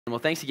Well,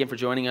 thanks again for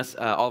joining us,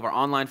 all of our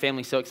online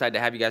family. So excited to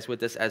have you guys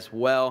with us as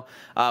well.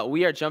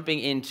 We are jumping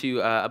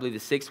into, I believe, the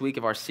 6th week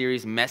of our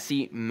series,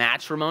 Messy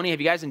Matrimony. Have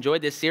you guys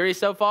enjoyed this series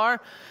so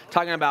far?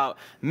 Talking about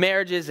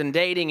marriages and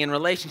dating and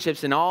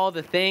relationships and all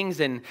the things.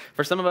 And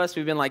for some of us,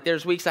 we've been like,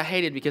 there's weeks I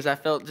hated because I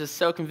felt just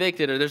so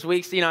convicted. Or there's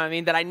weeks,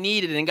 that I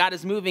needed and God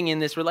is moving in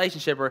this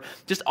relationship. Or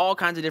just all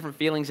kinds of different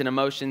feelings and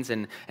emotions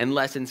and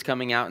lessons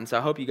coming out. And so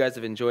I hope you guys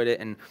have enjoyed it.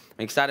 And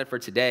I'm excited for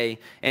today.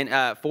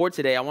 And for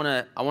today, I want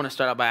to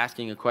start out by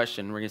asking a question.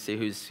 We're going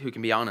to see who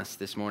can be honest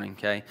this morning,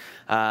 okay?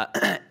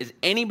 Is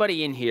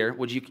anybody in here,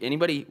 would you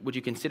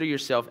consider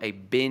yourself a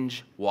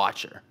binge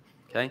watcher,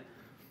 okay?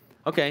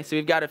 Okay, so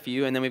we've got a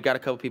few, and then we've got a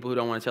couple people who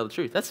don't want to tell the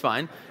truth. That's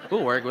fine.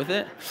 We'll work with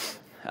it.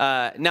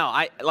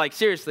 No,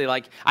 seriously,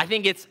 I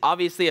think it's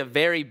obviously a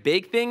very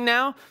big thing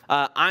now.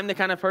 I'm the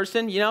kind of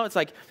person, it's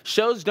like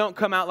shows don't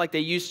come out like they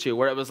used to,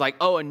 where it was like,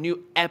 oh, a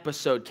new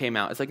episode came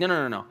out. It's like,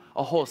 no.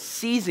 A whole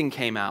season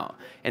came out.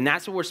 And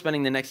that's what we're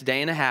spending the next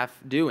day and a half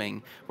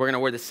doing. We're going to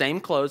wear the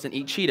same clothes and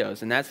eat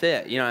Cheetos, and that's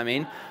it. You know what I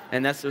mean?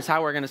 And that's just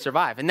how we're going to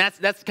survive. And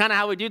that's kind of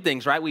how we do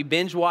things, right? We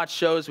binge watch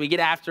shows. We get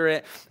after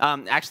it.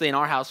 Actually, in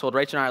our household,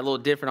 Rachel and I are a little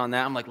different on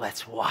that. I'm like,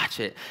 let's watch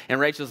it. And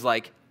Rachel's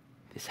like,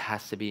 this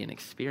has to be an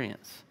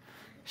experience.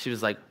 She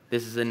was like,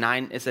 it's a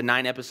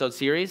 9-episode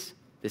series.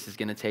 This is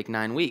going to take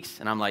 9 weeks.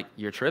 And I'm like,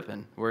 you're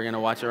tripping. We're going to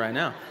watch it right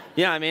now.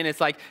 You know what I mean?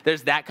 It's like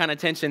there's that kind of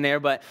tension there.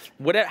 But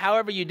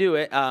however you do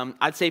it,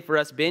 I'd say for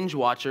us binge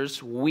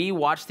watchers, we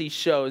watch these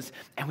shows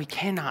and we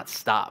cannot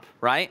stop,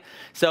 right?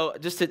 So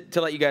just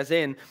to let you guys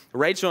in,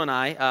 Rachel and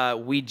I,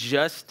 we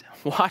just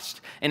watched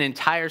an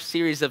entire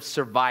series of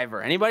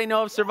Survivor. Anybody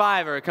know of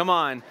Survivor? Come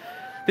on.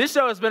 This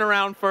show has been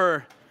around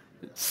for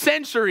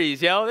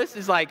centuries, This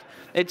is like,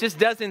 it just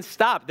doesn't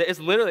stop. It's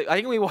literally, I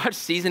think we watched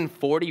season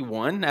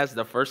 41 as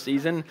the first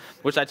season,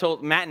 which I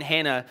told Matt and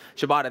Hannah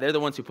Shabata, they're the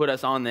ones who put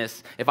us on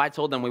this. If I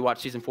told them we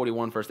watched season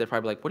 41 first, they'd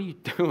probably be like, what are you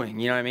doing?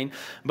 You know what I mean?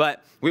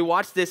 But we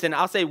watched this, and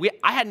I'll say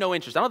I had no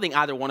interest. I don't think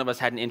either one of us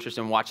had an interest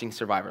in watching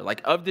Survivor.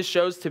 Like, of the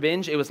shows to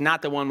binge, it was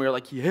not the one we were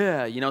like,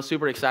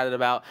 super excited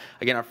about.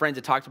 Again, our friends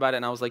had talked about it,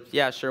 and I was like,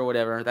 yeah, sure,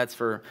 whatever. That's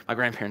for my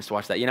grandparents to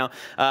watch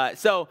that,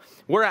 So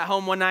we're at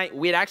home one night.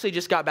 We had actually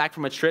just got back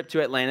from a trip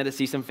to Atlanta to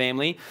see some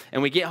family,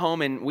 and we get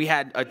home, and we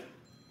had a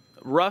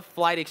rough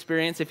flight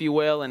experience, if you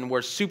will, and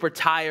we're super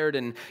tired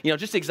and,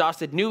 just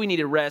exhausted, knew we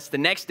needed rest. The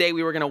next day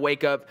we were going to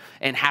wake up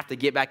and have to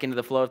get back into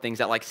the flow of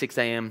things at like 6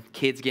 a.m.,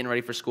 kids getting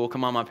ready for school.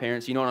 Come on, my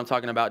parents, you know what I'm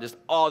talking about, just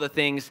all the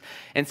things.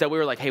 And so we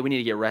were like, hey, we need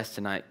to get rest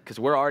tonight because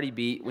we're already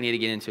beat. We need to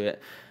get into it.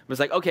 It was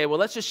like, okay, well,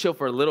 let's just chill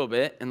for a little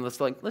bit and let's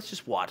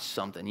just watch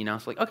something,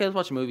 It's like, okay, let's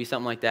watch a movie,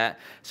 something like that.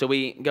 So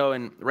we go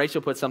and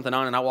Rachel puts something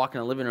on and I walk in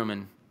the living room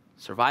and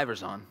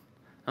Survivor's on.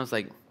 I was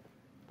like,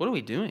 what are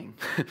we doing?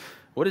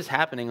 What is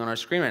happening on our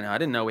screen right now? I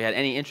didn't know we had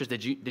any interest.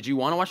 Did you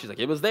want to watch? She's like,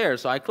 it was there.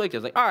 So I clicked. I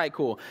was like, all right,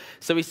 cool.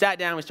 So we sat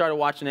down, we started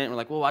watching it, and we're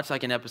like, we'll watch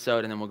like an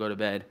episode, and then we'll go to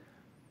bed.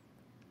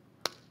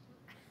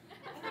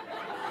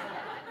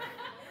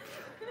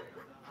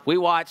 We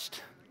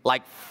watched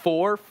like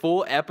 4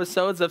 full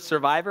episodes of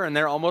Survivor, and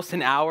they're almost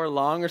an hour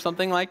long or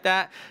something like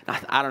that.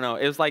 I don't know.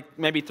 It was like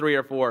maybe 3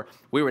 or 4.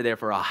 We were there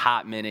for a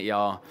hot minute,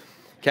 y'all.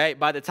 Okay,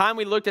 by the time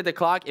we looked at the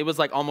clock, it was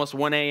like almost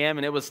 1 a.m.,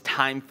 and it was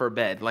time for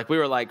bed. Like, we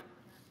were like,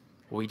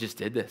 we just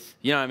did this.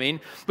 You know what I mean?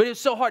 But it's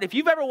so hard. If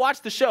you've ever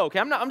watched the show, okay,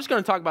 I'm just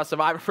going to talk about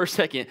Survivor for a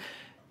second.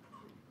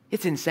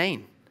 It's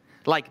insane.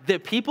 Like, the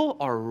people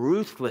are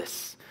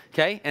ruthless,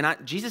 okay? And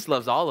Jesus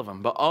loves all of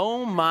them. But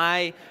oh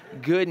my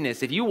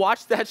goodness, if you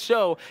watch that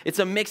show, it's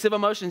a mix of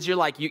emotions. You're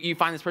like, you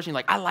find this person, you're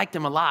like, I like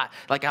them a lot.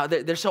 Like,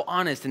 they're so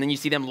honest. And then you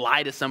see them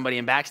lie to somebody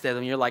and backstab them.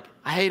 And you're like,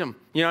 I hate them.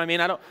 You know what I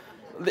mean?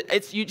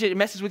 It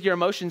messes with your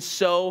emotions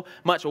so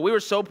much. Well, we were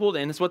so pulled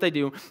in. That's what they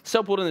do.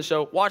 So pulled in the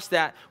show. Watched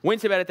that.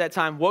 Went to bed at that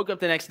time. Woke up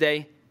the next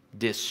day.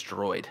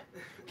 Destroyed.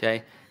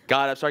 Okay?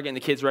 Got up. Started getting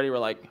the kids ready. We're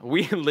like,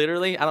 we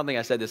literally, I don't think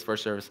I said this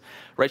first service.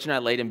 Rachel and I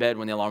laid in bed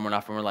when the alarm went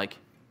off. And we're like,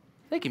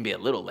 they can be a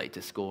little late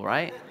to school,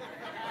 right?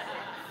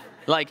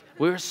 Like,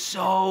 we were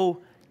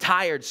so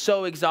tired,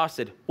 so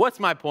exhausted. What's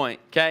my point?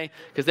 Okay?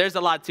 Because there's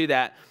a lot to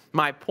that.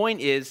 My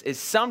point is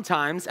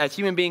sometimes as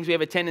human beings, we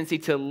have a tendency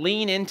to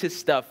lean into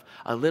stuff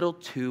a little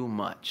too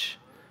much,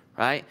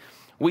 right?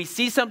 We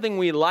see something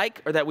we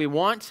like or that we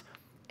want,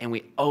 and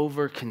we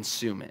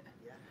overconsume it.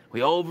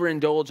 We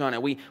overindulge on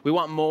it. We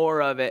want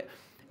more of it.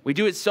 We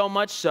do it so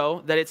much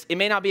so that it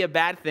may not be a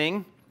bad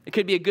thing. It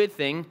could be a good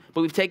thing,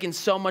 but we've taken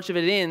so much of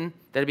it in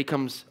that it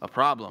becomes a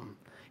problem.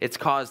 It's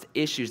caused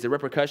issues. The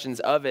repercussions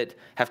of it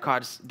have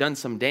done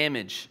some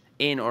damage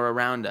in or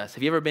around us.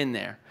 Have you ever been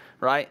there,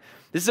 right?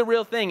 This is a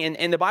real thing,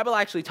 and the Bible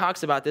actually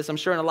talks about this, I'm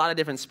sure, in a lot of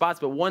different spots,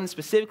 but one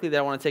specifically that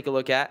I want to take a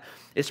look at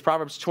is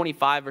Proverbs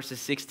 25, verses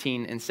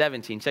 16 and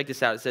 17. Check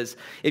this out. It says,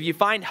 if you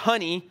find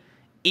honey,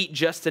 eat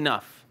just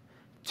enough.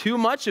 Too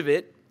much of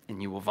it,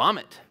 and you will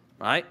vomit,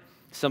 right?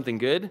 Something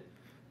good,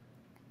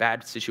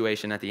 bad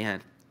situation at the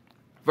end.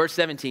 Verse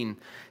 17,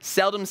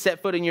 seldom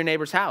set foot in your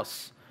neighbor's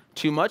house.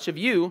 Too much of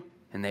you,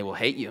 and they will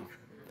hate you.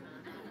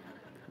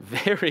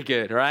 Very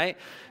good, right?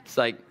 It's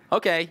like,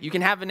 okay, you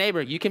can have a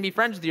neighbor. You can be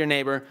friends with your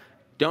neighbor.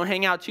 Don't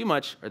hang out too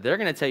much or they're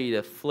going to tell you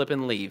to flip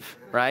and leave,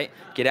 right?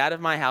 Get out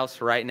of my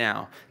house right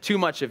now. Too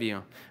much of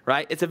you,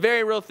 right? It's a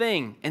very real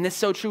thing. And this is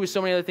so true with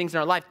so many other things in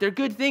our life. They're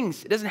good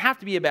things. It doesn't have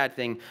to be a bad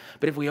thing.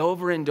 But if we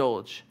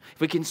overindulge,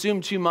 if we consume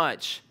too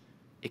much,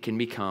 it can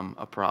become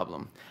a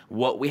problem.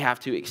 What we have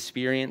to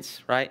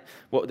experience, right?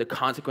 What the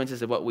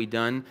consequences of what we've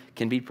done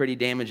can be pretty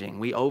damaging.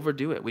 We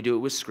overdo it. We do it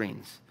with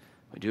screens.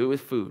 We do it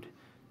with food.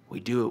 We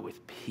do it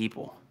with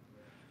people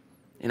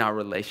in our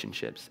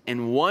relationships.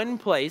 And one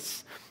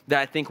place that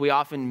I think we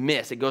often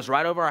miss, it goes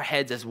right over our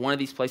heads as one of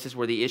these places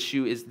where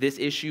this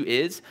issue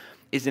is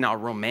in our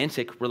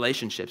romantic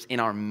relationships, in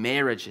our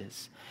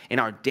marriages, in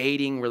our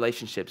dating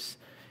relationships,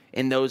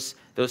 in those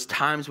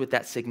times with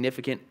that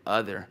significant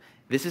other.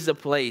 This is a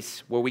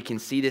place where we can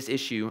see this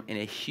issue in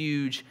a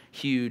huge,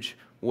 huge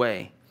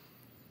way.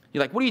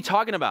 You're like, what are you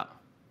talking about?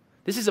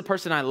 This is a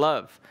person I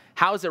love.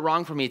 How is it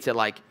wrong for me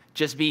to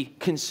just be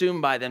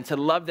consumed by them, to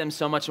love them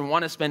so much and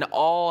want to spend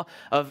all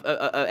of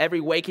every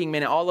waking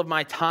minute, all of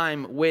my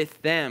time with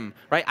them,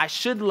 right? I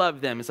should love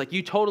them. It's like,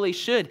 you totally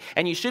should.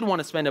 And you should want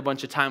to spend a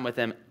bunch of time with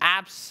them.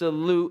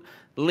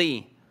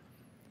 Absolutely.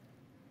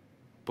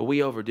 But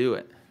we overdo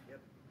it.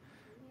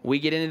 We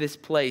get into this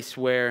place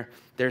where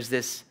there's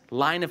this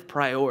line of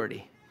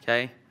priority,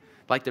 okay?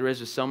 Like there is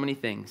with so many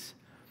things.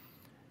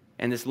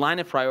 And this line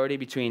of priority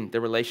between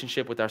the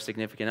relationship with our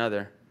significant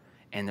other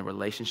and the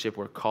relationship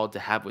we're called to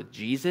have with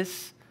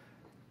Jesus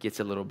gets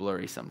a little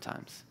blurry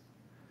sometimes.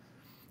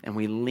 And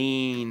we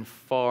lean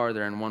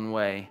farther in one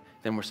way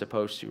than we're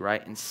supposed to,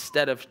 right?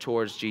 Instead of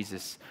towards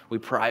Jesus, we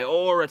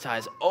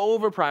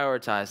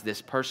over-prioritize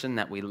this person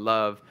that we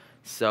love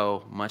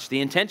so much.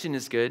 The intention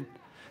is good.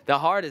 The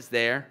heart is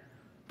there.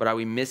 But are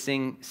we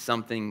missing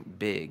something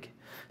big?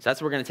 So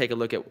that's what we're going to take a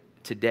look at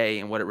today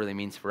and what it really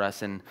means for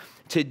us. And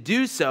to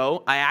do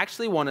so, I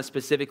actually want to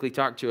specifically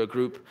talk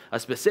to a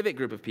specific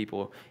group of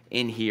people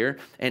in here.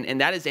 And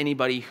that is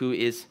anybody who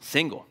is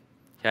single.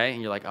 Okay?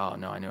 And you're like, oh,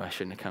 no, I knew I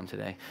shouldn't have come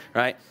today.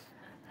 Right?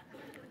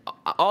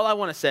 All I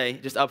want to say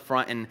just up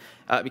front, and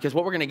because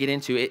what we're going to get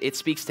into, it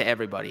speaks to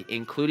everybody,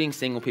 including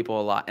single people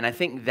a lot. And I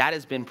think that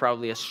has been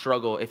probably a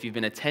struggle if you've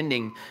been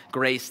attending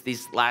Grace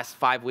these last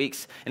 5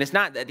 weeks. And it's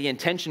not that the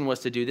intention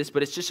was to do this,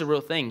 but it's just a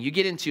real thing. You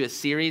get into a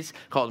series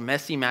called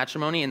Messy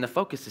Matrimony, and the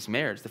focus is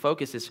marriage. The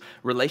focus is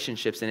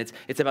relationships, and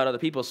it's about other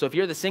people. So if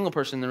you're the single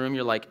person in the room,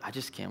 you're like, I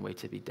just can't wait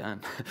to be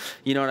done.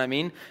 You know what I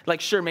mean? Like,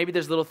 sure, maybe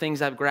there's little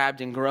things I've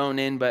grabbed and grown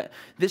in, but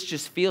this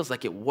just feels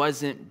like it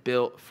wasn't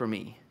built for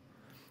me.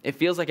 It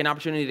feels like an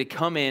opportunity to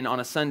come in on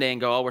a Sunday and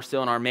go, oh, we're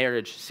still in our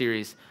marriage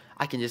series.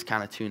 I can just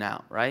kind of tune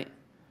out, right?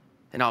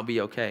 And I'll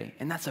be okay.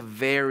 And that's a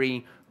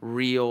very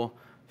real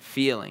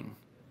feeling.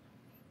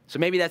 So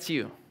maybe that's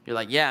you. You're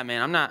like, yeah,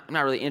 man, I'm not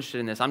really interested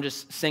in this. I'm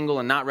just single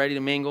and not ready to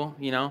mingle,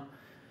 you know?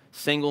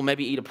 Single,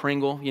 maybe eat a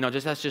Pringle. You know,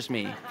 that's just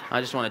me.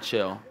 I just want to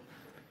chill.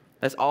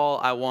 That's all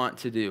I want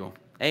to do.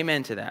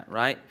 Amen to that,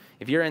 right?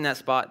 If you're in that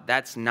spot,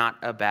 that's not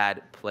a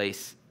bad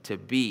place to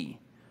be.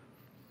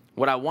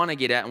 What I want to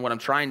get at and what I'm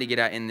trying to get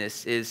at in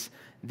this is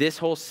this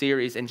whole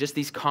series and just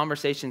these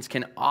conversations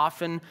can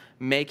often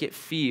make it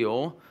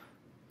feel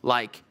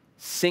like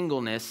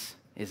singleness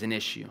is an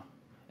issue.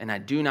 And I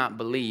do not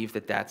believe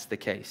that that's the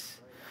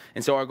case.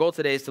 And so our goal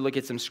today is to look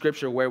at some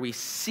scripture where we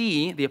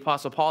see the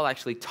Apostle Paul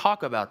actually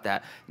talk about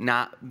that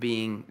not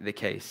being the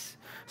case.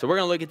 So we're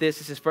going to look at this.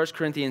 This is 1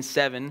 Corinthians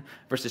 7,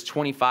 verses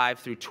 25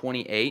 through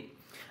 28.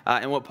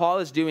 And what Paul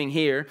is doing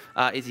here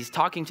is he's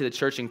talking to the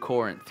church in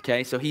Corinth,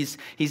 okay? So he's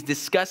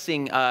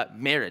discussing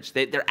marriage.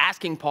 They're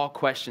asking Paul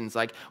questions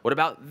like, what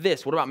about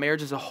this? What about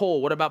marriage as a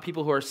whole? What about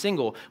people who are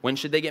single? When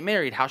should they get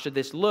married? How should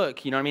this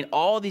look? You know what I mean?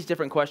 All these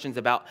different questions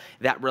about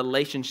that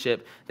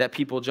relationship that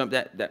people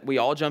that we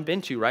all jump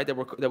into, right?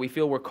 That we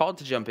feel we're called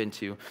to jump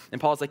into. And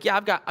Paul's like, yeah,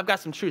 I've got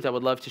some truth I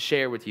would love to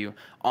share with you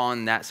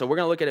on that. So we're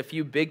going to look at a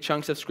few big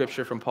chunks of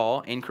scripture from Paul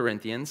in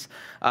Corinthians.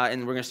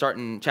 And we're going to start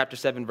in chapter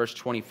 7, verse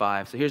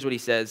 25. So here's what he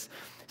says. It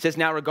says,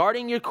 now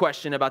regarding your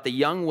question about the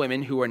young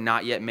women who are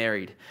not yet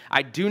married,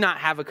 I do not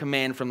have a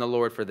command from the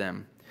Lord for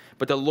them.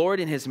 But the Lord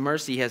in his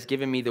mercy has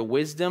given me the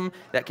wisdom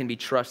that can be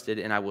trusted,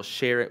 and I will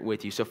share it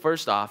with you. So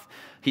first off,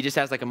 he just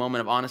has like a moment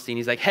of honesty, and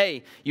he's like,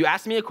 hey, you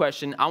asked me a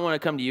question. I want to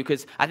come to you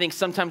because I think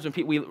sometimes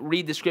when we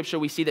read the scripture,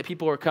 we see that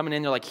people are coming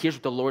in, they're like, here's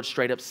what the Lord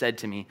straight up said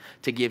to me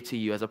to give to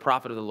you as a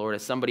prophet of the Lord,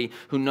 as somebody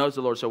who knows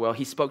the Lord so well.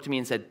 He spoke to me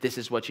and said, this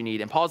is what you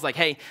need. And Paul's like,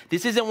 hey,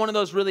 this isn't one of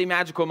those really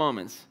magical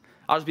moments.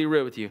 I'll just be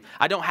real with you.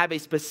 I don't have a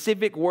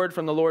specific word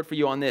from the Lord for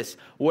you on this.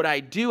 What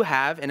I do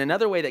have, and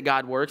another way that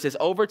God works, is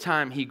over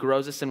time, he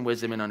grows us in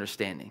wisdom and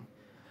understanding.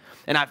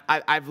 And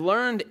I've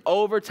learned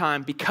over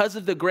time, because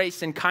of the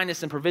grace and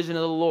kindness and provision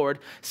of the Lord,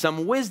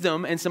 some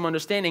wisdom and some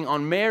understanding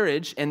on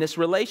marriage and this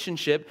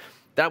relationship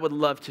that I would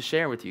love to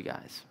share with you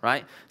guys,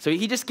 right? So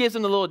he just gives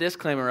them a little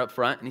disclaimer up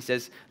front, and he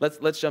says,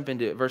 let's jump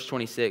into it. Verse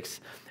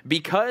 26.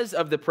 Because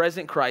of the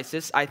present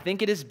crisis, I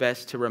think it is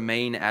best to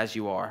remain as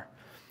you are.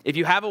 If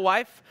you have a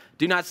wife,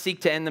 do not seek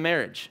to end the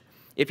marriage.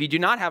 If you do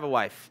not have a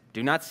wife,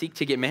 do not seek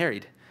to get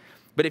married.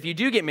 But if you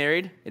do get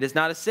married, it is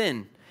not a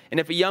sin. And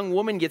if a young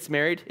woman gets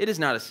married, it is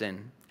not a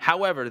sin.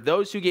 However,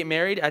 those who get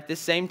married at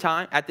this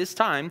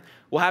time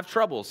will have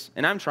troubles,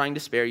 and I'm trying to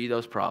spare you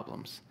those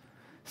problems.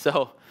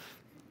 So,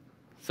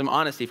 some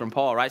honesty from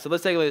Paul, right? So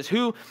let's take a look at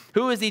this.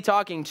 Who is he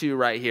talking to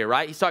right here,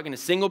 right? He's talking to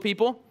single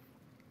people.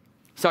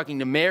 He's talking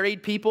to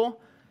married people. And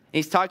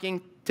he's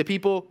talking to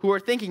people who are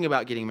thinking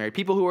about getting married,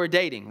 people who are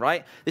dating,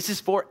 right? This is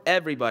for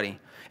everybody.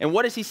 And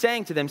what is he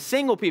saying to them?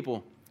 Single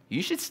people,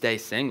 you should stay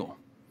single.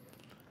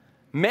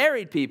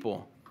 Married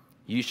people,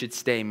 you should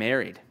stay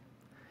married.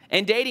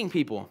 And dating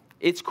people,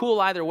 it's cool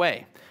either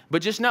way.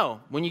 But just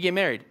know, when you get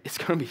married, it's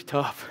going to be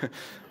tough.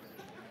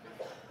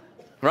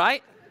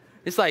 Right?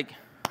 It's like,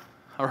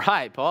 all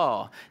right,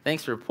 Paul,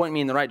 thanks for pointing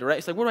me in the right direction.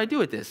 It's like, what do I do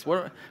with this?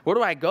 Where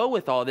do I go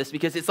with all this?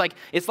 Because it's like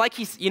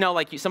he's,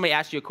 like somebody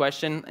asks you a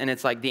question and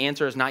it's like the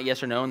answer is not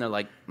yes or no. And they're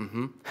like,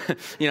 mm-hmm.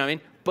 You know what I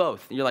mean?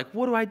 Both. You're like,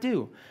 what do I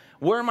do?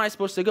 Where am I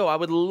supposed to go? I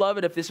would love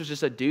it if this was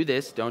just a do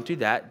this, don't do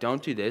that,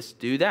 don't do this,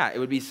 do that. It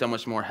would be so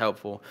much more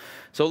helpful.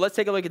 So let's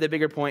take a look at the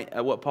bigger point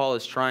of what Paul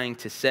is trying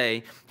to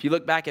say. If you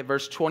look back at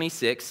verse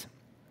 26,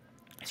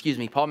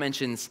 Paul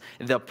mentions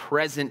the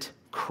present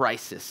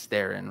crisis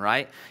therein,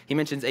 right? He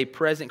mentions a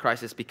present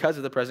crisis. Because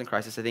of the present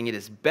crisis, I think it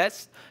is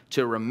best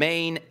to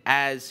remain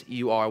as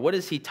you are. What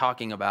is he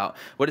talking about?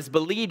 What is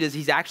believed is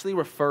he's actually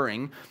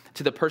referring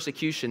to the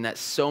persecution that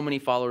so many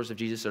followers of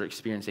Jesus are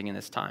experiencing in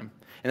this time.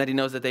 And that he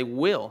knows that they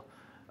will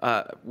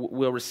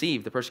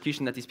receive, the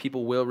persecution that these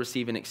people will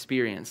receive and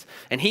experience.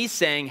 And he's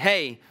saying,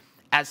 hey,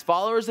 as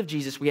followers of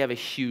Jesus, we have a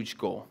huge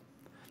goal.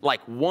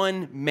 Like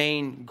one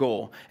main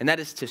goal, and that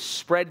is to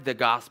spread the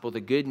gospel, the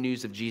good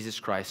news of Jesus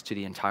Christ to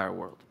the entire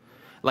world.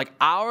 Like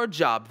our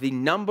job, the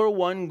number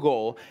one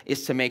goal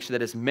is to make sure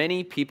that as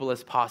many people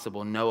as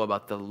possible know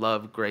about the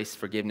love, grace,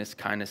 forgiveness,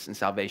 kindness, and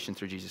salvation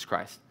through Jesus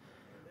Christ.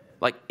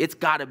 Like it's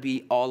got to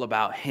be all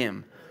about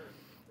him.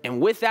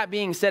 And with that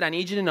being said, I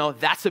need you to know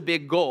that's a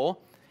big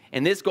goal,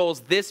 and this goal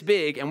is this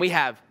big, and we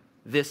have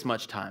this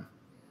much time.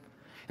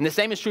 And the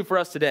same is true for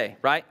us today,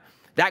 right?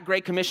 That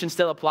Great Commission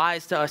still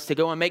applies to us to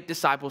go and make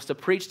disciples, to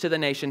preach to the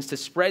nations, to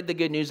spread the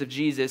good news of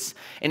Jesus.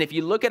 And if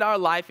you look at our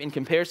life in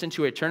comparison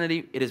to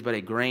eternity, it is but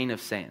a grain of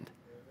sand.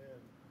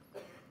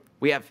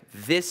 We have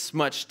this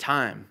much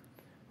time,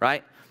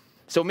 right?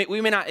 So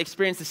we may not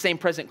experience the same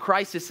present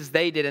crisis as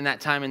they did in that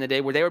time in the day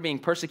where they were being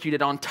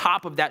persecuted on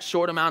top of that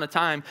short amount of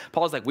time.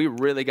 Paul's like, we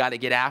really got to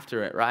get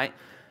after it, right?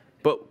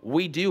 But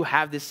we do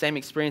have this same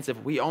experience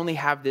of we only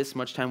have this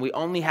much time. We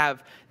only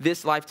have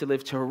this life to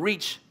live to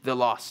reach the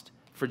lost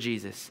for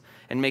Jesus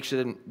and make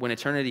sure that when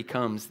eternity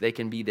comes, they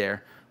can be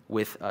there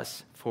with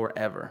us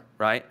forever,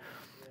 right?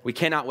 We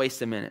cannot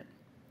waste a minute.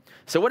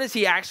 So what is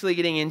he actually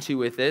getting into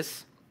with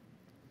this?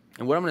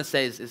 And what I'm going to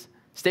say is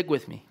stick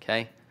with me,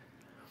 okay?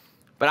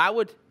 But I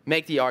would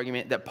make the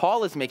argument that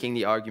Paul is making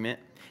the argument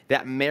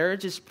that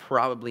marriage is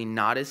probably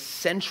not as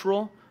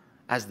central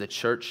as the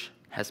church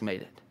has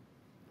made it.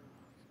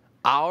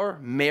 Our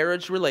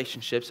marriage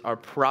relationships are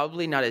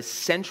probably not as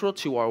central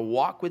to our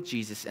walk with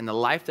Jesus and the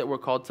life that we're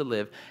called to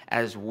live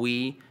as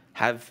we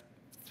have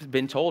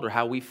been told or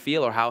how we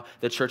feel or how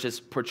the church has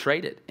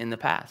portrayed it in the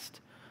past.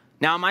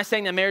 Now, am I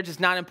saying that marriage is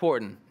not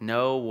important?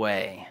 No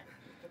way.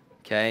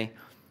 Okay?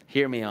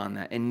 Hear me on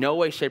that. In no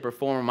way, shape, or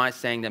form am I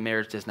saying that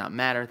marriage does not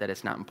matter, that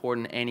it's not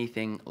important,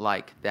 anything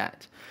like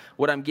that.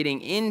 What I'm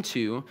getting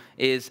into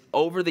is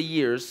over the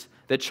years,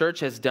 the church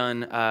has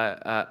done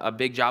a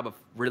big job of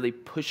really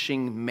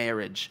pushing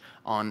marriage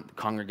on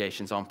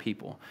congregations, on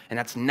people. And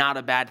that's not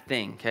a bad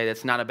thing, okay?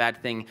 That's not a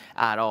bad thing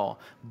at all.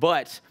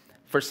 But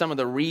for some of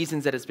the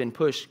reasons that it's been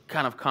pushed,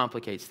 kind of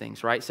complicates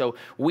things, right? So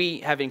we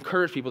have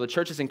encouraged people, the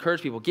church has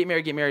encouraged people, get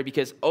married,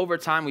 because over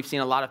time we've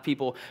seen a lot of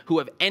people who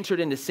have entered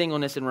into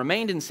singleness and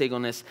remained in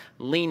singleness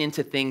lean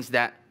into things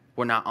that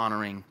were not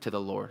honoring to the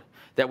Lord,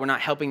 that we're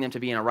not helping them to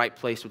be in a right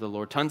place with the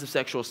Lord. Tons of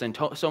sexual sin,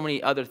 so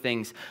many other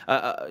things,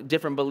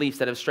 different beliefs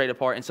that have strayed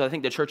apart. And so I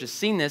think the church has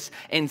seen this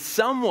and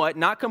somewhat,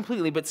 not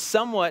completely, but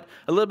somewhat,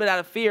 a little bit out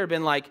of fear,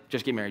 been like,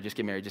 just get married, just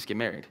get married, just get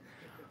married.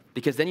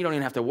 Because then you don't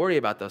even have to worry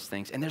about those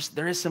things. And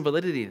there is some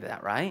validity to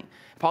that, right?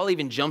 Paul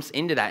even jumps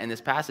into that in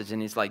this passage.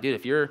 And he's like, dude,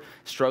 if you're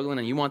struggling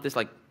and you want this,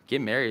 like, get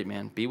married,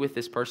 man. Be with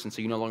this person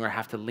so you no longer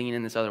have to lean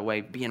in this other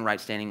way. Be in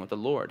right standing with the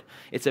Lord.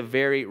 It's a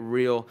very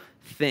real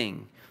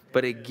thing.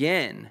 But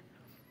again,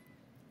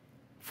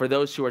 for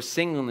those who are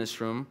single in this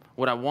room,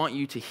 what I want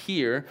you to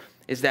hear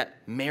is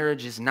that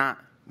marriage is not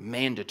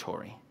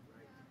mandatory.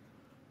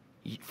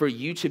 For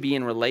you to be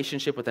in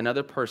relationship with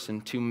another person,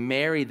 to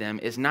marry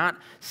them, is not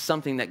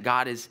something that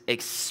God is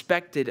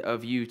expected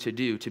of you to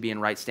do to be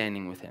in right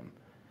standing with him.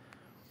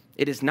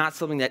 It is not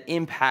something that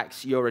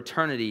impacts your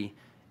eternity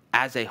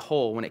as a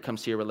whole when it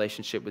comes to your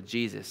relationship with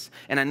Jesus.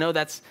 And I know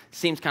that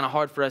seems kind of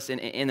hard for us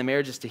in the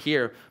marriages to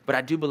hear, but I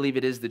do believe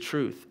it is the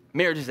truth.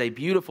 Marriage is a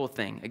beautiful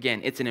thing.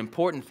 Again, it's an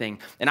important thing.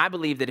 And I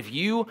believe that if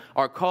you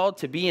are called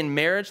to be in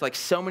marriage like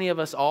so many of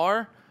us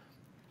are,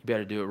 you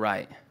better do it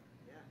right.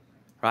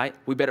 Right?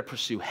 We better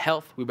pursue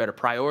health. We better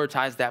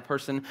prioritize that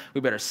person. We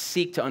better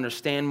seek to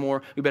understand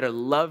more. We better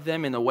love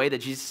them in the way that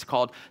Jesus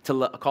called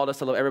us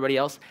to love everybody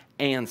else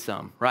and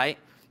some, right?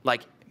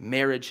 Like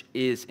Marriage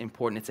is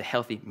important. It's a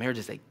healthy, marriage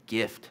is a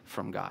gift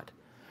from God.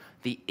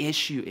 The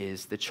issue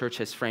is the church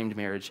has framed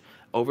marriage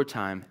over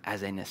time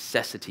as a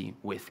necessity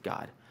with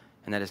God,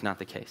 and that is not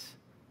the case.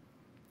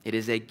 It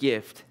is a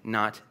gift,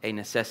 not a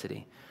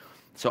necessity.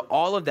 So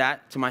all of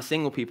that, to my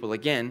single people,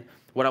 again,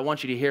 what I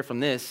want you to hear from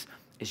this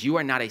is you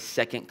are not a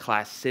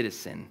second-class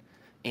citizen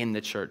in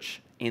the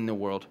church, in the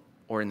world,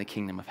 or in the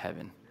kingdom of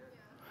heaven.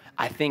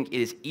 I think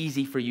it is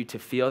easy for you to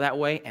feel that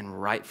way,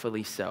 and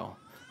rightfully so,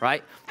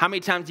 right? How many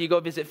times do you go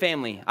visit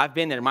family? I've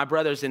been there. My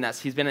brother's in that.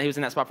 He was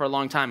in that spot for a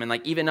long time, and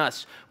like even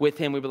us with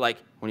him, we'd be like,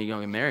 when are you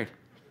going to get married?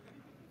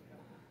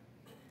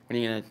 When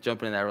are you going to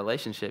jump into that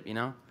relationship, you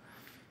know?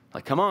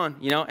 Like, come on,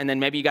 you know? And then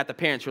maybe you got the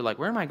parents who are like,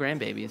 where are my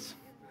grandbabies?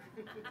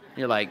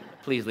 You're like,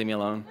 please leave me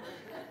alone.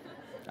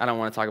 I don't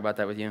want to talk about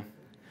that with you.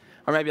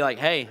 Or maybe like,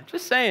 hey,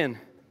 just saying,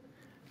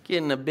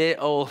 getting a bit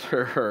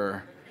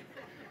older.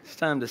 It's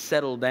time to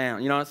settle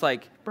down. You know, it's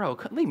like, bro,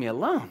 leave me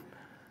alone,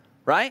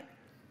 right?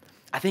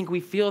 I think we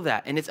feel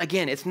that. And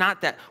it's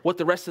not that what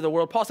the rest of the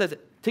world, Paul says,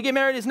 to get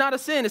married is not a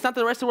sin. It's not that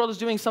the rest of the world is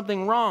doing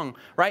something wrong,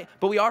 right?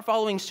 But we are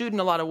following suit in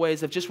a lot of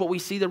ways of just what we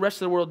see the rest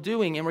of the world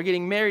doing, and we're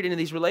getting married into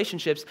these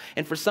relationships.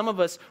 And for some of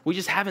us, we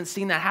just haven't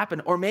seen that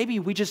happen. Or maybe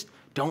we just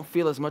don't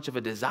feel as much of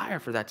a desire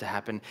for that to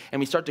happen. And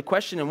we start to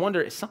question and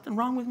wonder, is something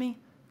wrong with me?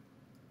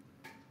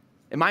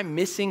 Am I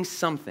missing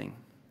something?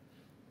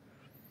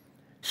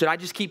 Should I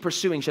just keep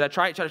pursuing? Should I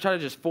try to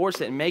just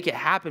force it and make it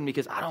happen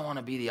because I don't want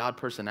to be the odd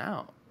person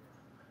out?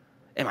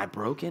 Am I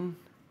broken?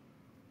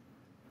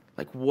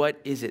 Like, what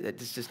is it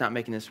that's just not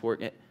making this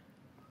work?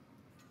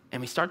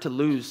 And we start to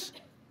lose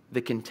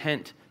the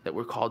content that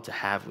we're called to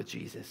have with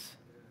Jesus.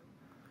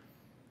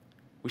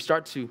 We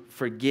start to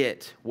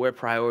forget where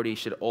priority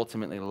should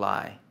ultimately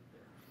lie.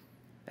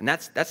 And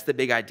that's the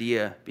big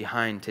idea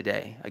behind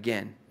today.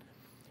 Again,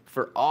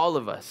 for all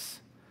of us,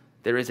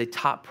 there is a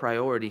top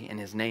priority, and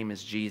his name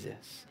is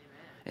Jesus.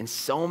 And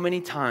so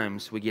many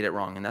times we get it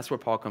wrong. And that's where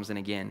Paul comes in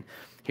again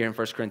here in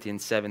 1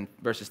 Corinthians 7,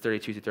 verses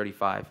 32 to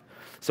 35.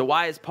 So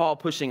why is Paul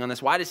pushing on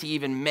this? Why does he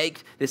even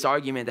make this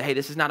argument that, hey,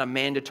 this is not a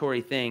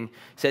mandatory thing?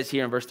 It says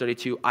here in verse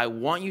 32, I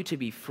want you to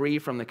be free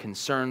from the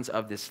concerns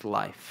of this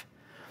life.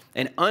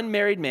 An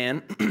unmarried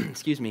man,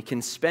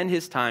 can spend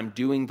his time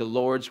doing the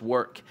Lord's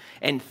work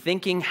and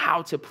thinking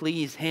how to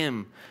please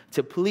him,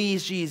 to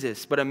please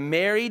Jesus. But a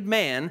married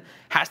man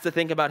has to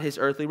think about his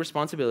earthly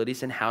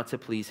responsibilities and how to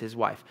please his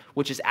wife,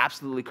 which is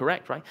absolutely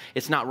correct, right?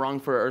 It's not wrong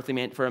for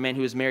a man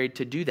who is married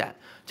to do that.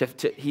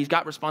 He's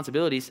got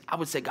responsibilities. I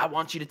would say God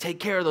wants you to take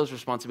care of those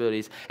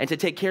responsibilities and to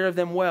take care of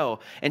them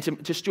well and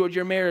to steward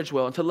your marriage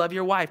well and to love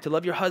your wife, to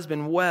love your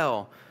husband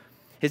well.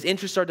 His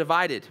interests are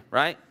divided,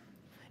 right?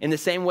 In the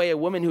same way, a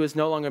woman who is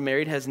no longer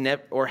married has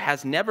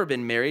never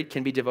been married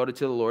can be devoted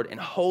to the Lord and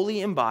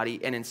wholly in body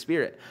and in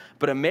spirit.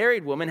 But a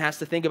married woman has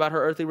to think about her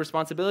earthly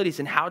responsibilities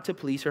and how to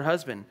please her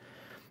husband.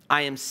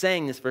 I am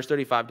saying this, verse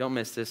 35, don't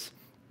miss this.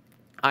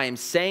 I am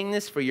saying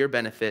this for your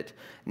benefit,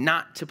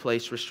 not to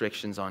place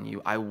restrictions on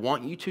you. I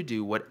want you to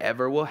do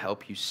whatever will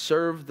help you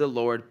serve the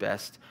Lord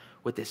best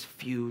with as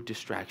few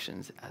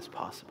distractions as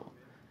possible.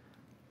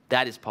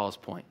 That is Paul's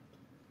point.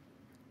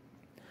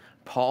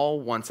 Paul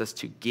wants us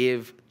to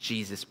give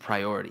Jesus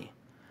priority.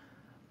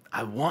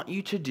 I want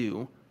you to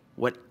do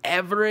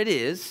whatever it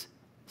is,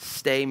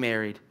 stay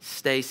married,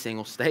 stay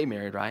single, stay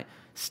married, right?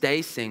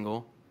 Stay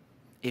single,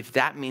 if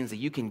that means that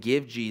you can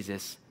give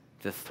Jesus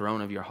the throne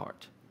of your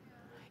heart.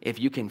 If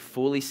you can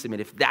fully submit,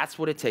 if that's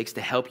what it takes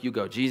to help you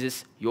go,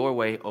 Jesus, your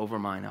way over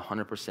mine,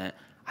 100%,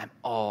 I'm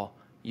all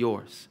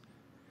yours.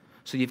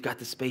 So you've got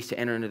the space to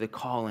enter into the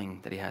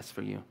calling that he has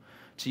for you.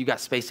 So you've got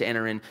space to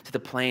enter into the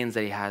plans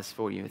that he has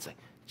for you. It's like,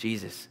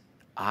 Jesus,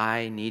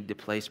 I need to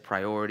place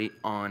priority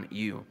on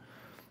you.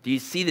 Do you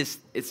see this?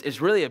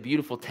 It's really a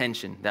beautiful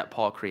tension that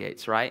Paul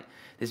creates, right?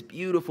 This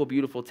beautiful,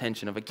 beautiful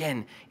tension of,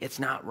 again, it's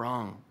not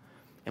wrong.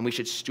 And we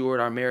should steward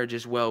our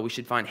marriages well. We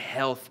should find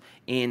health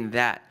in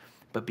that.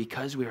 But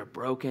because we are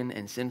broken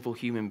and sinful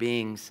human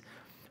beings,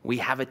 we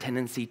have a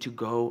tendency to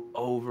go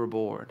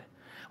overboard.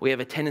 We have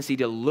a tendency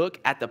to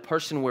look at the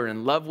person we're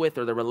in love with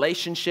or the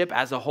relationship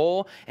as a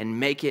whole and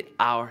make it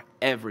our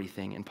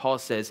everything. And Paul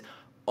says,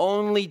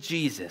 only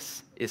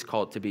Jesus is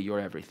called to be your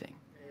everything.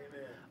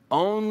 Amen.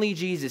 Only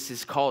Jesus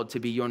is called to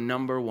be your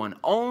number one.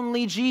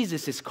 Only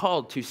Jesus is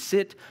called to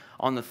sit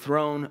on the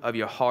throne of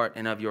your heart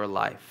and of your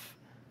life.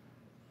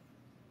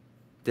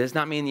 Does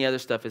not mean the other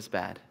stuff is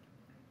bad.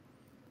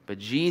 But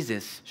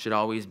Jesus should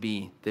always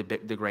be the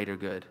greater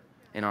good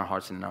in our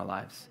hearts and in our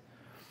lives.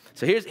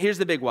 So here's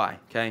the big why,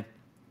 okay?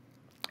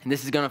 And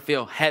this is going to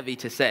feel heavy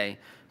to say,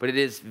 but it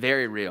is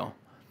very real,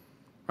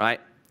 right?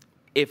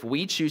 If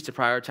we choose to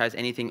prioritize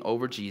anything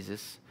over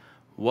Jesus,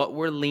 what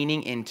we're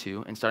leaning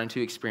into and starting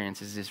to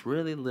experience is this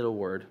really little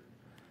word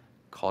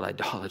called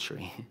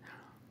idolatry.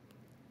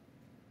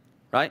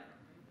 Right?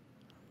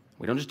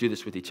 We don't just do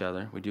this with each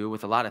other. We do it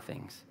with a lot of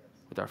things.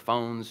 With our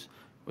phones,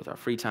 with our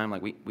free time.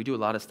 Like we do a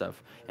lot of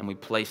stuff. And we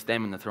place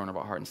them in the throne of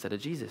our heart instead of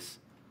Jesus.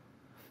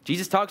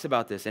 Jesus talks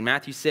about this in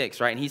Matthew 6,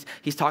 right? And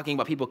he's talking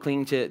about people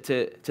clinging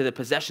to the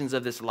possessions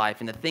of this life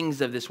and the things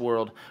of this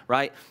world,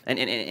 right?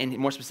 And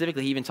more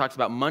specifically, he even talks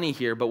about money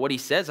here. But what he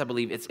says, I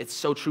believe, it's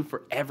so true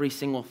for every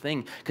single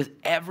thing, because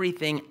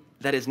everything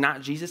that is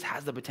not Jesus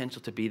has the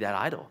potential to be that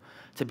idol,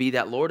 to be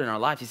that Lord in our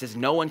lives. He says,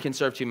 no one can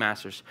serve two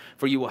masters,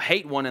 for you will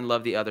hate one and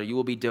love the other. You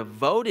will be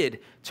devoted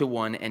to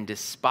one and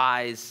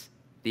despise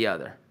the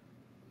other.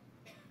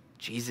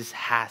 Jesus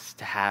has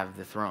to have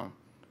the throne,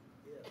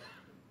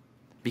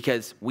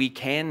 because we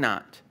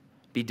cannot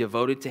be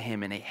devoted to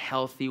him in a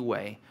healthy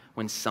way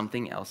when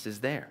something else is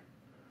there,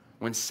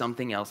 when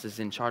something else is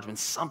in charge, when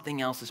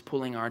something else is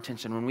pulling our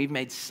attention, when we've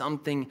made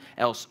something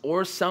else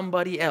or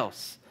somebody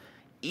else,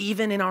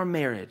 even in our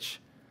marriage,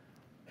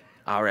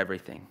 our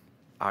everything,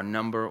 our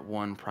number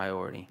one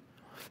priority.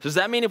 So does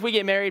that mean if we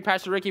get married,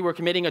 Pastor Ricky, we're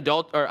committing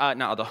idolatry?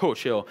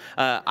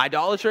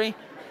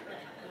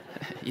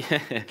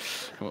 Yeah,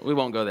 we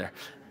won't go there.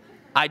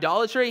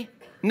 Idolatry?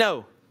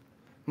 No,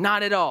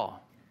 not at all.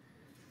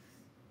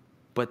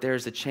 But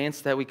there's a chance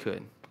that we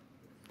could.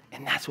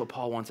 And that's what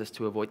Paul wants us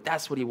to avoid.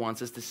 That's what he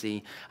wants us to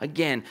see.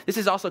 Again, this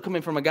is also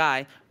coming from a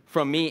guy,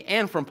 from me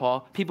and from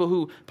Paul, people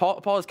who,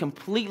 Paul is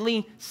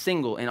completely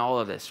single in all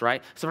of this,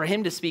 right? So for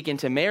him to speak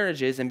into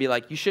marriages and be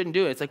like, you shouldn't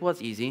do it. It's like, well,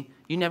 it's easy.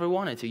 You never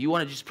wanted to. You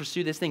want to just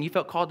pursue this thing. You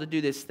felt called to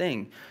do this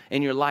thing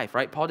in your life,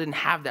 right? Paul didn't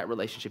have that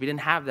relationship. He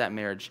didn't have that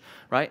marriage,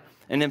 right?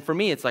 And then for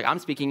me, it's like, I'm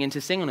speaking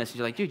into singleness.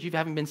 You're like, dude, you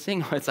haven't been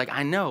single. It's like,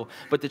 I know,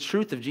 but the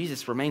truth of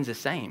Jesus remains the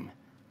same.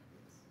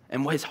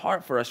 And his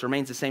heart for us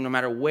remains the same no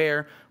matter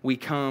where we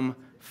come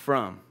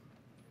from.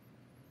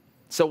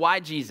 So why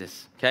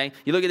Jesus? Okay,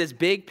 you look at this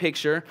big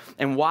picture,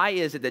 and why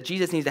is it that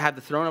Jesus needs to have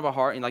the throne of our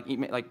heart? And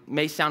like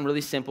may sound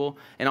really simple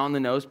and on the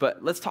nose,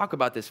 but let's talk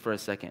about this for a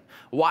second.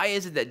 Why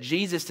is it that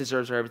Jesus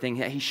deserves our everything?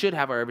 He should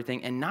have our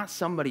everything, and not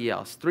somebody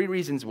else. 3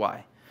 reasons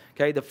why.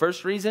 Okay, the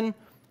first reason,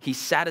 he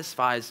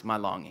satisfies my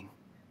longing.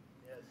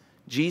 Yes.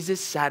 Jesus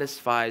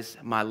satisfies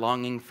my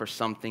longing for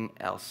something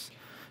else.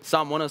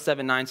 Psalm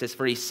 107:9 says,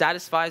 for he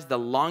satisfies the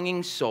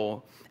longing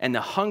soul, and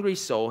the hungry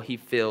soul he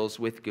fills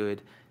with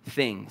good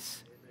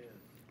things. Amen.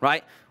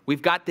 Right?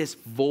 We've got this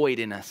void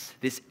in us,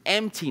 this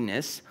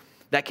emptiness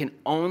that can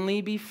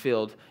only be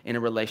filled in a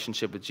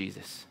relationship with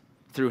Jesus,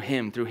 through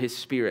him, through his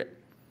spirit.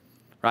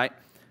 Right?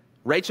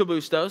 Rachel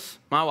Bustos,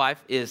 my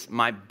wife, is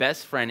my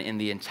best friend in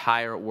the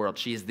entire world.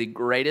 She is the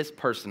greatest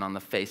person on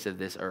the face of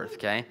this earth,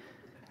 okay?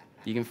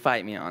 You can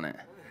fight me on it.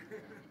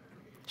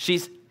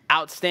 She's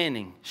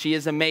outstanding. She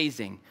is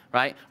amazing,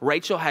 right?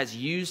 Rachel has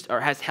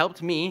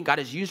helped me. God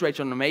has used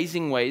Rachel in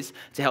amazing ways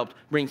to help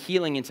bring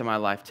healing into my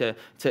life, to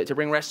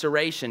bring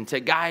restoration, to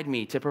guide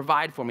me, to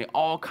provide for me,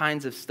 all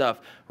kinds of stuff.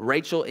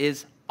 Rachel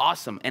is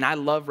awesome, and I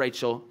love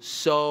Rachel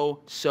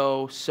so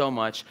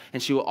much,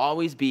 and she will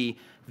always be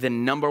the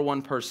number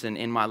one person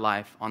in my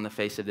life on the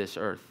face of this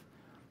earth,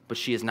 but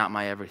she is not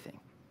my everything.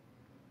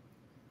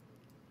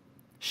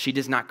 She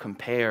does not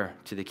compare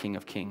to the King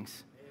of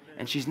Kings,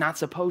 and she's not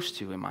supposed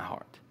to in my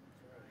heart.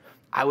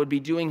 I would be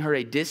doing her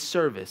a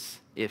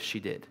disservice if she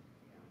did.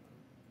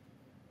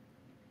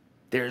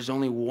 There's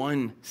only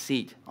one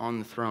seat on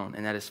the throne,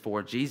 and that is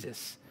for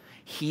Jesus.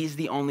 He's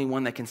the only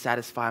one that can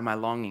satisfy my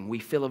longing. We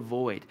fill a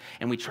void,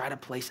 and we try to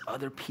place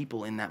other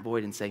people in that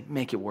void and say,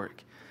 make it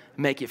work.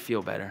 Make it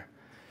feel better.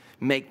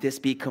 Make this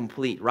be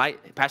complete,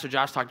 right? Pastor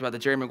Josh talked about the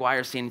Jerry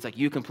Maguire scene. He's like,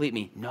 you complete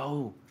me.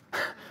 No.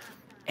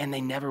 And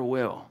they never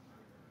will.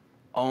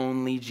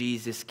 Only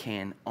Jesus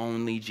can.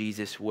 Only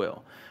Jesus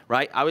will.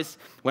 Right?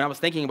 When I was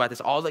thinking about this,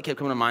 all that kept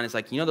coming to mind is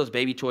like, you know those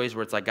baby toys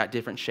where it's like got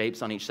different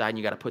shapes on each side and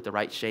you got to put the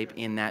right shape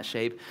in that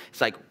shape?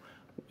 It's like,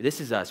 this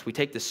is us. We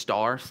take the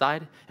star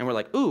side and we're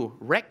like, ooh,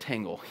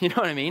 rectangle. You know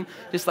what I mean?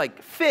 Just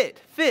like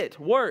fit,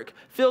 work,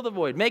 fill the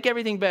void, make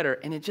everything better.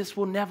 And it just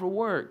will never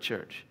work,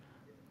 church.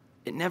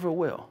 It never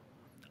will.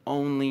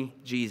 Only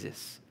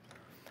Jesus.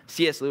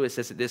 C.S. Lewis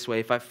says it this way: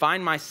 if I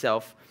find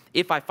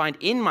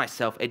in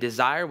myself a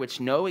desire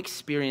which no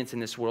experience in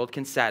this world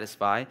can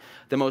satisfy,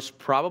 the most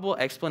probable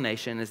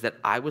explanation is that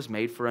I was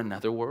made for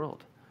another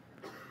world.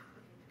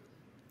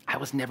 I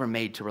was never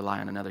made to rely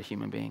on another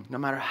human being, no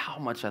matter how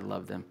much I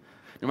love them,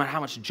 no matter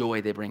how much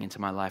joy they bring into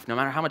my life, no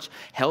matter how much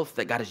health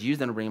that God has used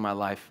them to bring in my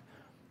life.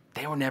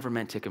 They were never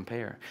meant to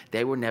compare.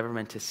 They were never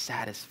meant to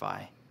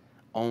satisfy.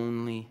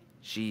 Only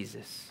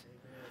Jesus.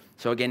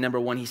 So again, number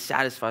one, he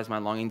satisfies my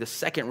longing. The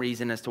second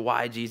reason as to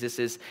why Jesus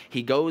is,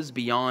 he goes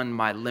beyond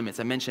my limits.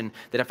 I mentioned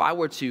that if I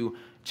were to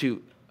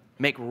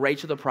make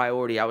Rachel the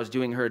priority, I was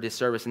doing her a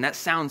disservice. And that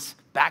sounds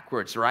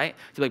backwards, right?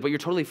 So like, but you're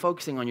totally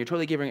focusing on, you're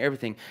totally giving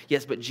everything.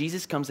 Yes, but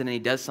Jesus comes in and he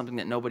does something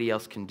that nobody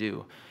else can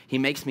do. He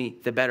makes me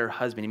the better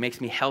husband. He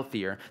makes me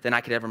healthier than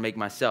I could ever make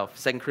myself.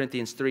 2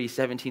 Corinthians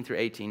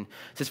 3:17-18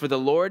 says, for the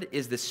Lord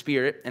is the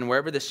Spirit, and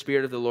wherever the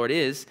Spirit of the Lord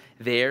is,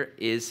 there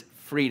is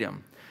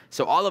freedom.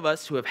 So all of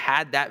us who have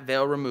had that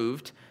veil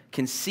removed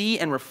can see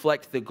and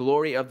reflect the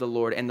glory of the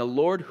Lord. And the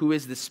Lord, who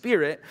is the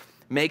Spirit,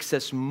 makes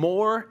us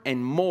more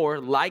and more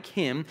like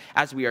him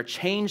as we are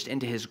changed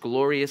into his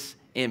glorious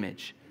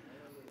image.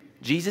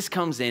 Jesus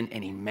comes in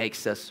and he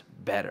makes us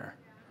better,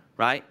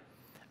 right?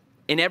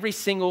 in every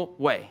single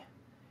way,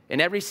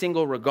 in every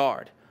single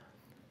regard.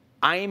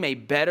 I am a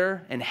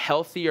better and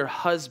healthier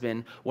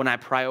husband when I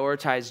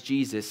prioritize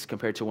Jesus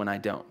compared to when I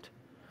don't.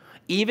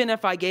 Even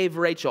if I gave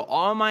Rachel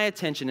all my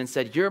attention and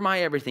said, you're my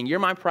everything, you're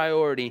my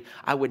priority,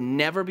 I would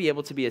never be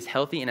able to be as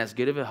healthy and as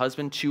good of a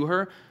husband to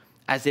her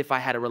as if I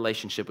had a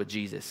relationship with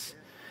Jesus.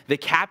 The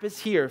cap is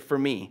here for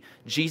me.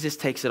 Jesus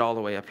takes it all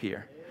the way up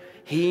here.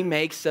 He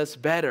makes us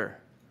better.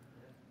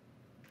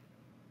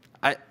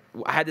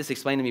 I had this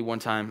explained to me one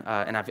time,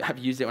 and I've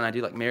used it when I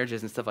do like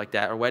marriages and stuff like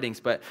that, or weddings,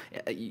 but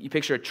you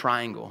picture a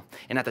triangle,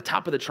 and at the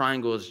top of the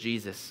triangle is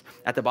Jesus.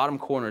 At the bottom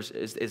corners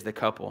is the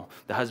couple,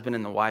 the husband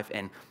and the wife,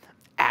 and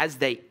as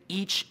they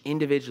each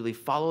individually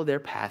follow their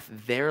path,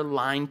 their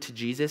line to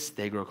Jesus,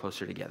 they grow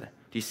closer together.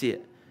 Do you see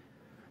it?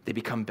 They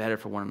become better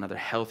for one another,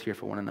 healthier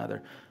for one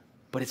another.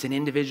 But it's an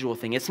individual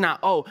thing. It's not,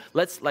 oh,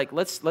 let's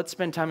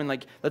spend time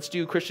and let's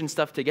do Christian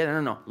stuff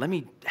together. No. Let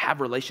me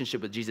have a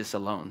relationship with Jesus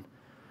alone.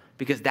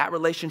 Because that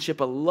relationship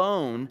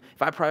alone,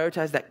 if I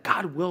prioritize that,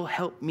 God will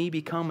help me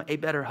become a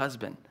better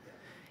husband.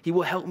 He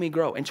will help me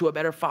grow into a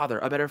better father,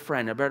 a better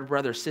friend, a better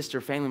brother, sister,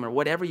 family member,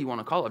 whatever you want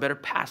to call it, a better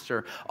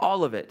pastor,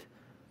 all of it.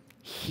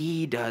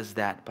 He does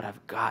that, but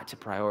I've got to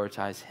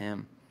prioritize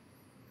him.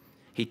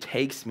 He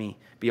takes me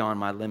beyond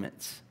my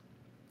limits.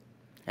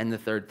 And the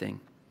third thing,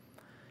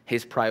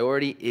 his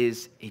priority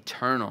is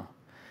eternal.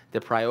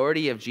 The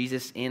priority of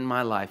Jesus in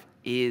my life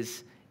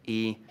is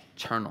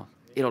eternal.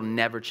 It'll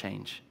never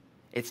change.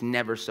 It's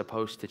never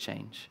supposed to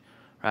change,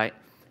 right?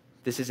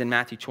 This is in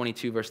Matthew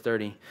 22, verse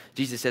 30.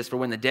 Jesus says, for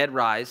when the dead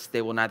rise,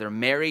 they will neither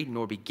marry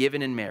nor be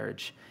given in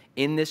marriage.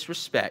 In this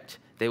respect,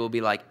 they will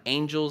be like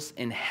angels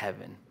in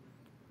heaven.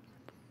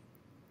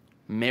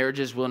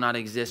 Marriages will not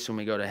exist when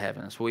we go to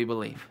heaven. That's what we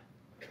believe.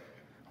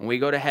 When we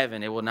go to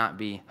heaven, it will not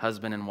be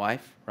husband and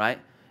wife, right?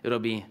 It'll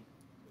be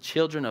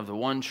children of the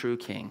one true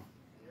King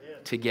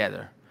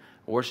together,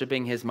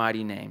 worshiping his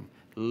mighty name,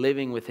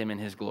 living with him in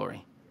his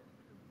glory.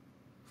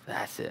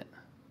 That's it.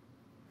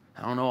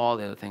 I don't know all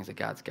the other things that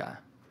God's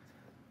got.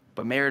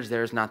 But marriage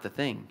there is not the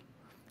thing.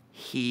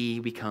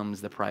 He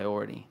becomes the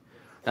priority.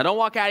 Now don't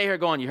walk out of here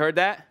going, you heard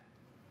that?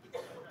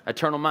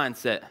 Eternal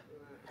mindset.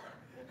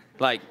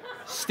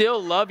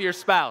 Still love your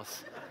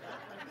spouse.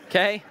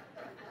 Okay?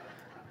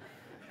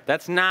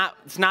 It's not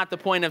the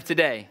point of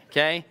today,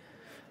 okay?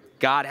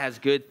 God has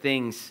good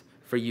things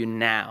for you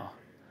now.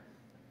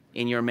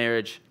 In your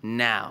marriage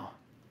now.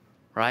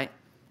 Right?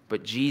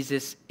 But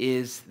Jesus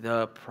is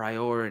the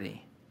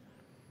priority.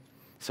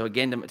 So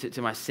again,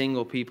 to my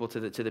single people, to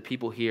the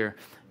people here,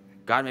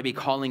 God may be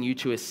calling you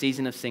to a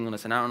season of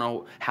singleness, and I don't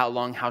know how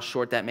long, how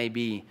short that may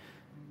be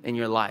in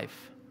your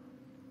life.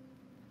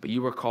 But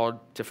you were called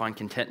to find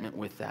contentment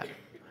with that.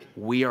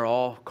 We are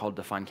all called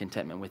to find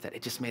contentment with that.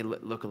 It just may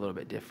look a little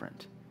bit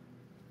different.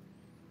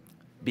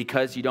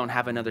 Because you don't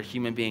have another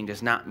human being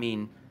does not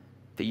mean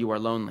that you are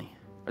lonely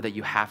or that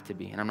you have to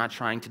be. And I'm not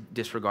trying to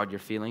disregard your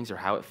feelings or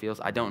how it feels.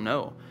 I don't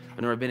know.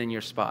 I've never been in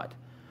your spot.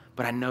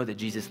 But I know that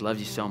Jesus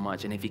loves you so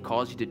much. And if he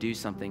calls you to do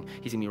something,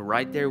 he's going to be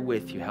right there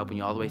with you, helping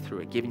you all the way through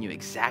it, giving you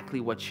exactly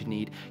what you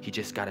need. You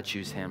just got to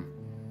choose him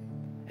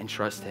and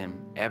trust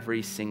him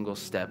every single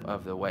step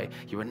of the way.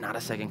 You are not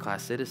a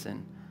second-class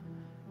citizen.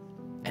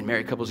 And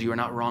married couples, you are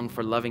not wrong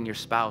for loving your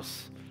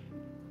spouse.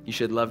 You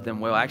should love them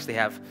well. I actually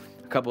have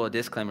a couple of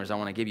disclaimers I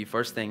want to give you.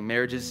 First thing,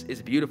 marriage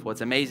is beautiful.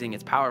 It's amazing.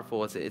 It's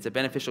powerful. It's a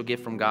beneficial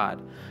gift from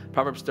God.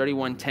 Proverbs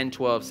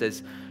 31:10-12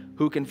 says,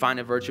 who can find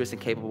a virtuous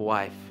and capable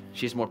wife?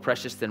 She is more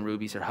precious than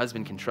rubies. Her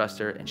husband can trust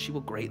her, and she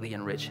will greatly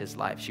enrich his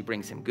life. She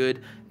brings him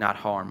good, not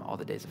harm, all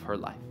the days of her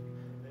life.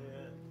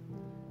 Amen.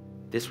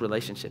 This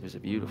relationship is a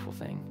beautiful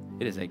thing.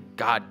 It is a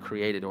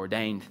God-created,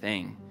 ordained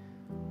thing.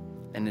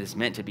 And it is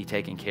meant to be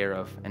taken care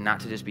of and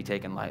not to just be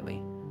taken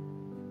lightly.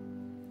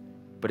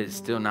 But it is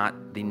still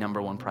not the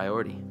number one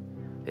priority.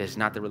 It is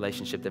not the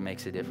relationship that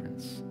makes a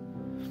difference.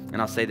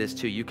 And I'll say this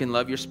too. You can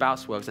love your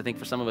spouse well, because I think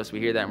for some of us, we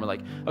hear that and we're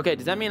like, okay,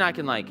 does that mean I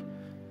can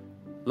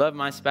love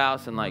my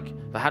spouse and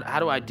how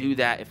do I do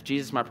that? If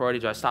Jesus is my priority,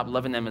 do I stop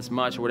loving them as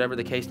much or whatever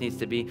the case needs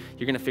to be?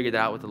 You're going to figure that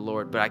out with the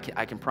Lord. But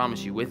I can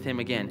promise you, with him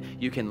again,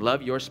 you can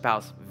love your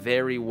spouse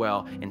very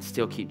well and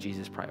still keep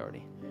Jesus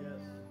priority.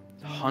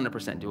 It's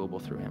 100%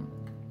 doable through him.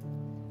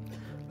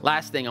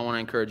 Last thing I want to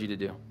encourage you to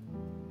do.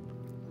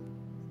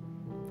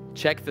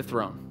 Check the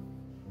throne.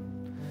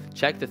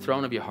 Check the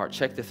throne of your heart.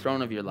 Check the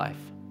throne of your life.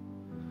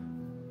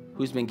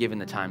 Who's been given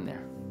the time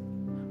there?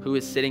 Who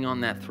is sitting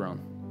on that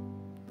throne?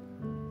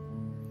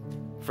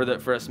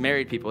 For us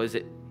married people,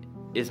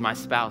 is my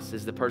spouse,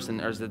 is the person,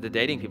 or is it the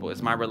dating people,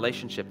 is my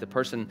relationship, the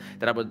person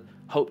that I would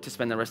hope to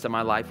spend the rest of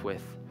my life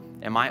with?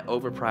 Am I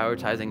over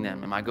prioritizing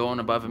them? Am I going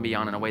above and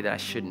beyond in a way that I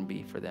shouldn't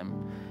be for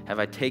them? Have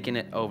I taken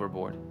it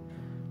overboard?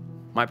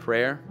 My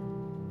prayer,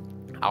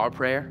 our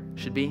prayer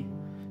should be,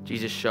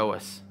 Jesus, show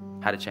us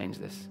how to change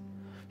this.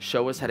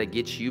 Show us how to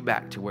get you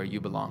back to where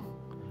you belong,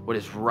 what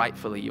is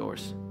rightfully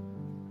yours.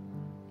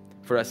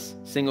 For us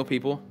single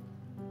people,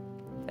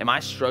 am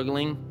I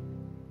struggling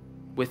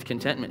with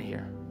contentment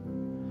here?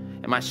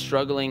 Am I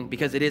struggling,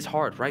 because it is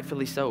hard,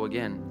 rightfully so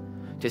again,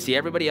 to see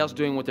everybody else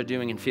doing what they're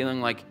doing and feeling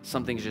like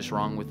something's just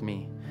wrong with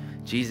me.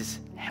 Jesus,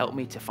 help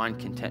me to find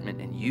contentment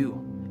in you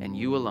and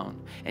you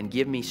alone. And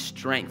give me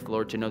strength,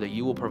 Lord, to know that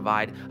you will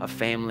provide a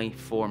family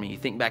for me. You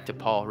think back to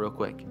Paul real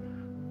quick,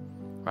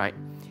 right?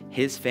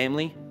 His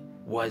family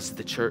was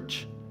the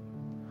church.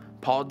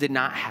 Paul did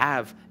not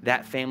have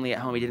that family at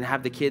home. He didn't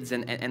have the kids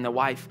and the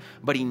wife,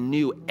 but he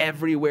knew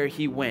everywhere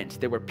he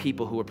went, there were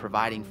people who were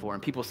providing for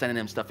him, people sending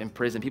him stuff in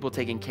prison, people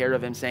taking care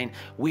of him, saying,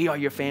 we are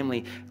your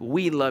family,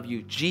 we love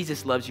you,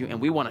 Jesus loves you, and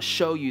we want to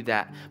show you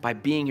that by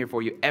being here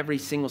for you every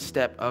single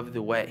step of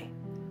the way.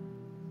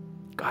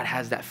 God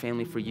has that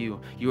family for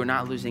you. You are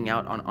not losing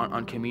out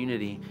on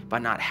community by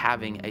not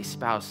having a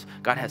spouse.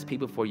 God has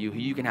people for you who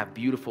you can have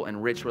beautiful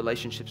and rich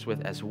relationships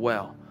with as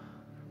well,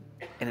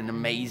 in an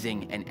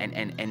amazing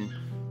and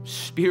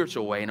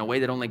spiritual way, in a way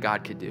that only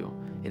God could do.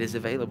 It is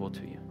available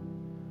to you.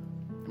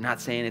 I'm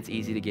not saying it's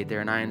easy to get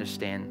there, and I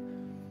understand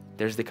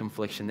there's the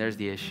confliction, there's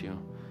the issue.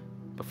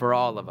 But for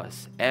all of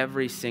us,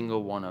 every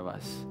single one of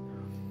us,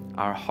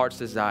 our heart's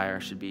desire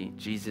should be,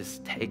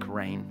 Jesus, take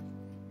reign,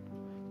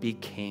 be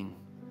king,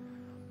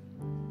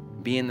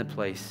 be in the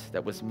place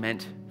that was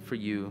meant for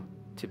you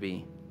to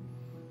be.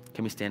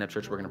 Can we stand up,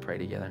 church? We're going to pray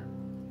together.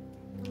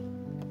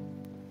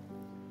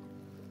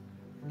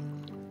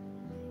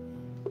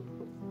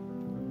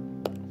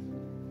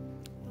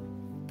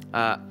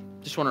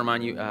 Just want to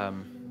remind you,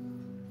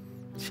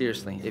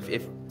 seriously, if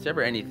there's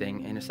ever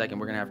anything, in a second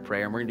we're going to have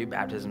prayer and we're going to do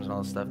baptisms and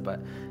all this stuff, but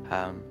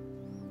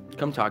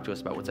come talk to us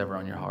about what's ever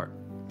on your heart.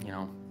 You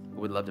know,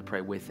 we'd love to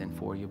pray with and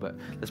for you, but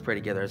let's pray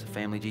together as a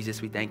family.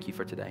 Jesus, we thank you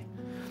for today.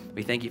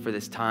 We thank you for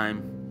this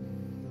time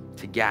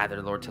to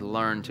gather, Lord, to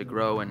learn, to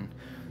grow, and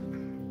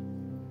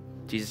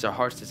Jesus, our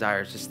heart's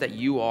desire is just that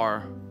you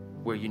are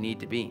where you need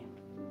to be.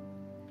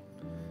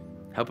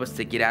 Help us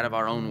to get out of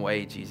our own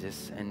way,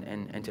 Jesus,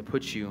 and to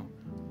put you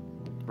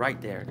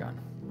right there, God.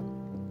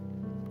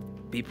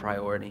 Be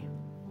priority.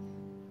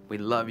 We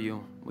love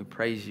you, we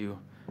praise you,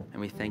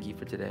 and we thank you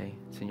for today.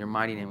 It's in your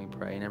mighty name we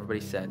pray. And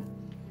everybody said,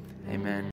 amen.